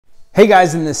Hey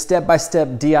guys, in this step-by-step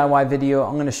DIY video,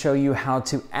 I'm going to show you how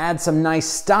to add some nice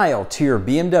style to your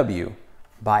BMW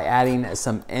by adding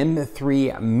some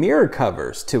M3 mirror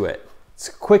covers to it. It's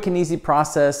a quick and easy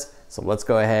process, so let's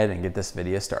go ahead and get this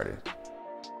video started.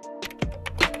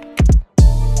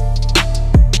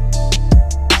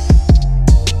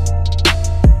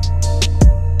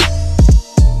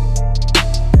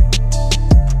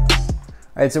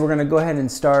 All right, so we're going to go ahead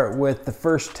and start with the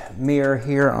first mirror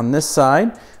here on this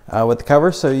side. With the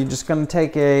cover. So you're just going to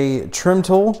take a trim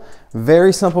tool,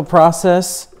 very simple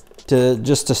process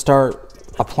to start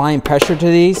applying pressure to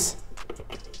these,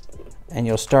 and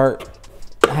you'll start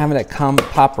having it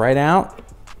pop right out.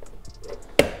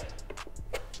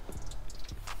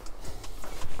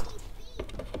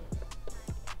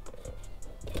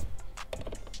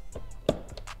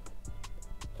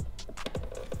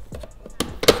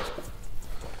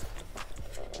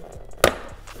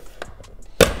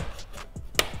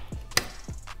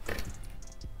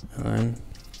 And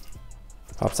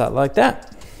pops out like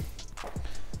that.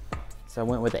 So I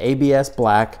went with ABS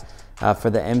black for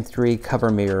the M3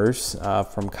 cover mirrors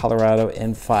from Colorado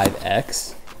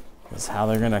N5X. This is how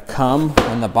they're gonna come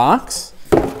in the box.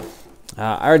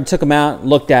 I already took them out and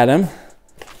looked at them.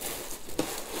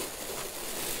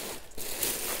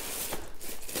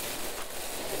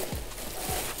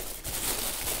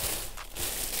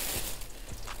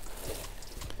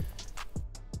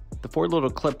 The four little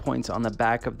clip points on the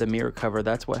back of the mirror cover,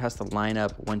 that's what has to line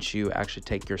up once you actually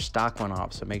take your stock one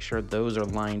off. So make sure those are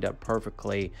lined up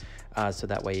perfectly so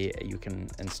that way you can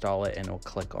install it and it'll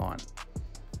click on.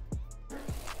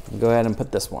 Go ahead and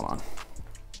put this one on.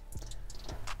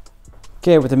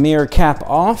 Okay, with the mirror cap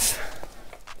off,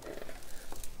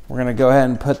 we're gonna go ahead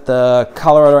and put the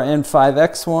Colorado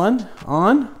N5X one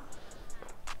on.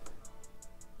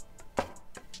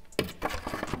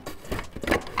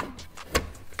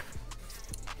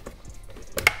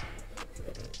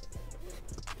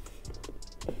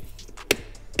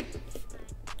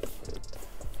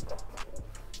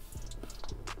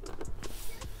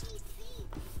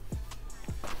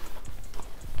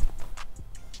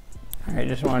 All right,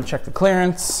 just want to check the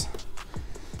clearance,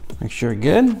 make sure you're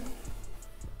good.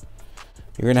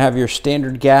 You're going to have your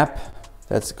standard gap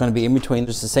that's going to be in between,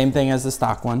 just the same thing as the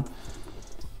stock one.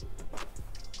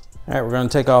 All right, we're going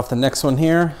to take off the next one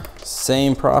here.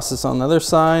 Same process on the other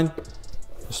side.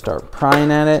 Just start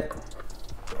prying at it.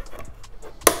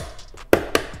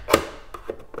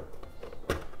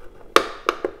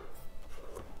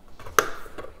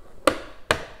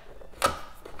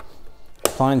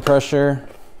 Applying pressure.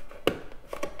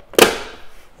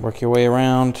 Work your way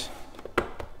around.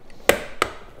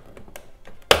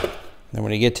 Then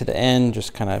when you get to the end,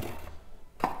 just kind of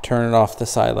turn it off the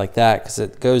side like that, because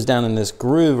it goes down in this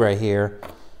groove right here,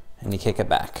 and you kick it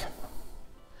back.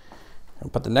 I'll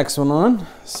put the next one on.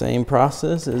 Same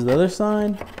process as the other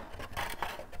side.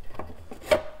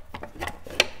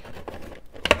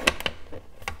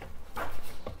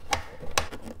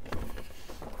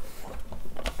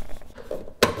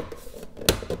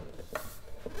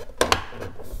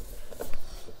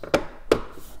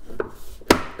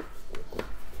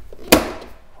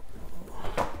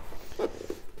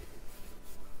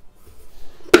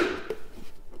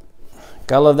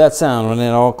 Gotta love that sound when it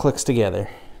all clicks together.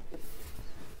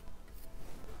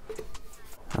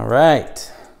 All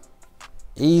right,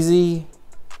 easy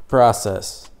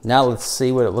process. Now let's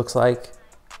see what it looks like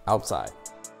outside.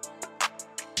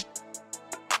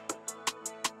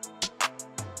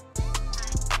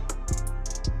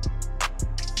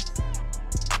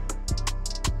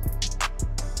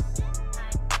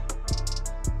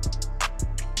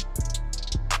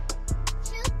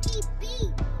 Chuki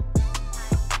Beats.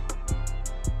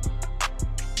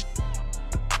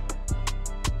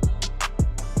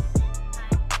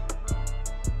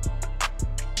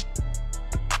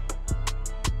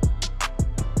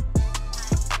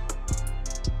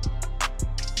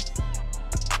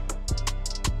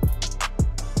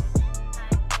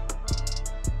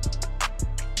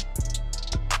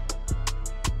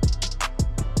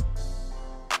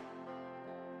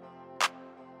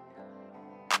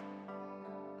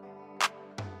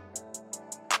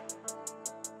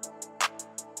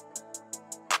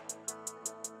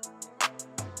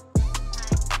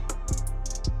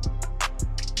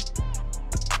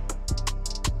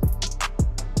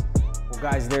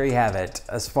 Guys, there you have it.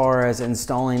 As far as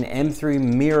installing M3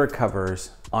 mirror covers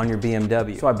on your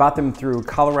BMW. So I bought them through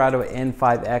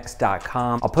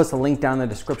coloradon5x.com. I'll post a link down in the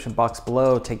description box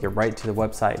below, take you right to the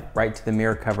website, right to the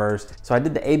mirror covers. So I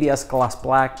did the ABS gloss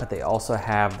black, but they also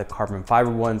have the carbon fiber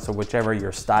one, so whichever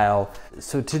your style.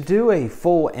 So to do a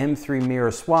full M3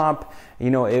 mirror swap, you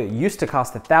know, it used to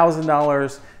cost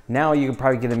 $1,000. Now you can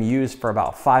probably get them used for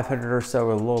about 500 or so,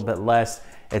 or a little bit less.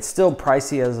 It's still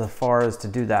pricey as far as to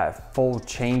do that full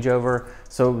changeover.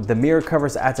 So the mirror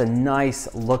covers adds a nice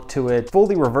look to it.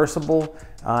 Fully reversible,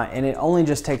 and it only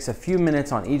just takes a few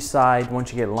minutes on each side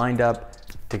once you get lined up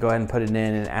to go ahead and put it in,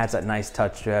 and it adds that nice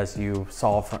touch as you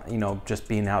saw from, you know, just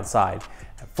being outside.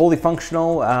 Fully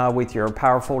functional with your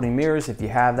power folding mirrors if you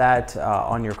have that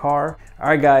on your car. All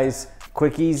right guys,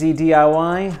 quick easy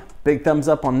DIY. Big thumbs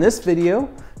up on this video.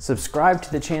 Subscribe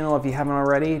to the channel if you haven't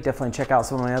already. Definitely check out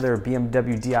some of my other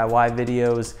BMW DIY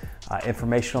videos,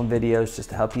 informational videos, just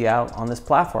to help you out on this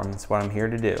platform. That's what I'm here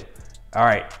to do. All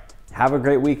right, have a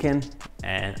great weekend,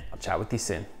 and I'll chat with you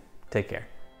soon. Take care.